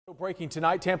Breaking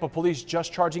tonight, Tampa police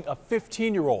just charging a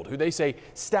 15-year-old who they say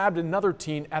stabbed another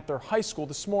teen at their high school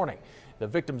this morning. The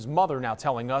victim's mother now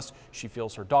telling us she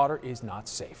feels her daughter is not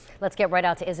safe. Let's get right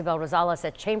out to Isabel Rosales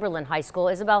at Chamberlain High School.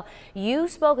 Isabel, you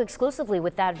spoke exclusively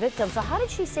with that victim, so how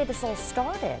did she say this all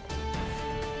started?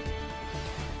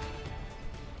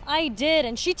 I did,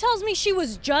 and she tells me she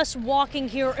was just walking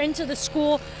here into the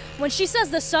school when she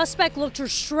says the suspect looked her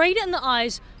straight in the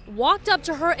eyes, walked up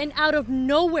to her, and out of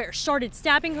nowhere started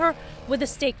stabbing her with a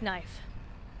steak knife.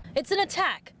 It's an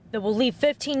attack that will leave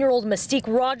 15-year-old Mystique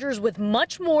Rogers with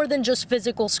much more than just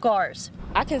physical scars.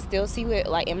 I can still see it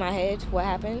in my head what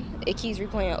happened. It keeps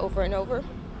replaying over and over.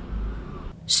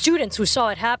 Students who saw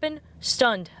it happen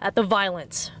stunned at the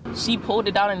violence. She pulled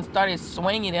it out and started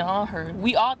swinging it on her.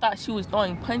 We all thought she was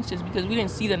throwing punches because we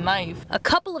didn't see the knife. A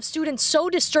couple of students so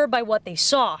disturbed by what they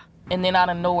saw. And then out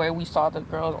of nowhere, we saw the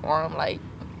girl's arm,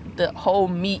 the whole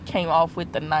meat came off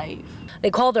with the knife. They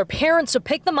called their parents to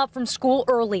pick them up from school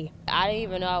early. I didn't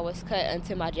even know I was cut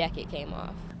until my jacket came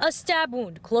off. A stab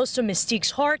wound close to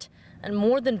Mystique's heart and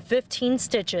more than 15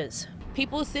 stitches.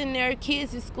 People send their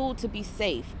kids to school to be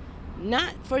safe,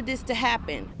 not for this to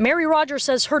happen. Mary Rogers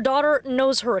says her daughter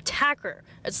knows her attacker.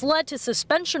 It's led to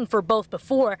suspension for both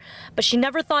before, but she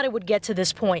never thought it would get to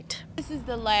this point. This is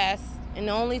the last and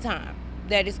the only time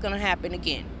that it's going to happen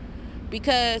again,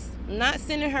 because I'm not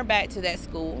sending her back to that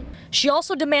school. She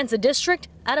also demands the district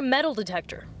add a metal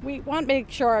detector. We want to make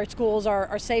sure our schools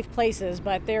are safe places,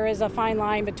 but there is a fine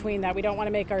line between that. We don't want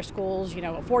to make our schools,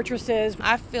 fortresses.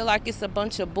 I feel like it's a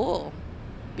bunch of bull,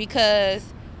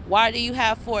 because why do you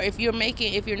have four? If you're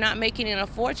not making it a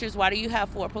fortress, why do you have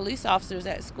 4 police officers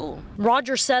at school?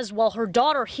 Rogers says while her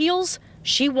daughter heals,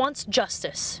 she wants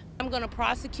justice. I'm going to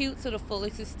prosecute to the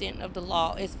fullest extent of the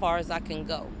law as far as I can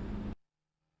go.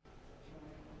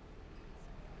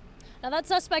 Now that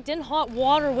suspect in hot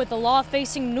water with the law,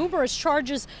 facing numerous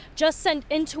charges just sent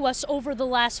into us over the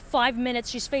last 5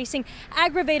 minutes. She's facing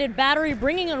aggravated battery,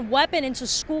 bringing a weapon into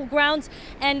school grounds,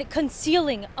 and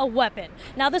concealing a weapon.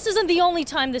 Now this isn't the only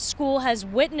time this school has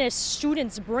witnessed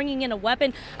students bringing in a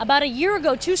weapon. About a year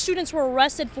ago, 2 students were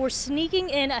arrested for sneaking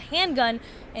in a handgun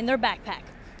in their backpack.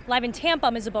 Live in Tampa,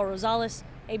 I'm Isabel Rosales,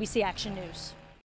 ABC Action News.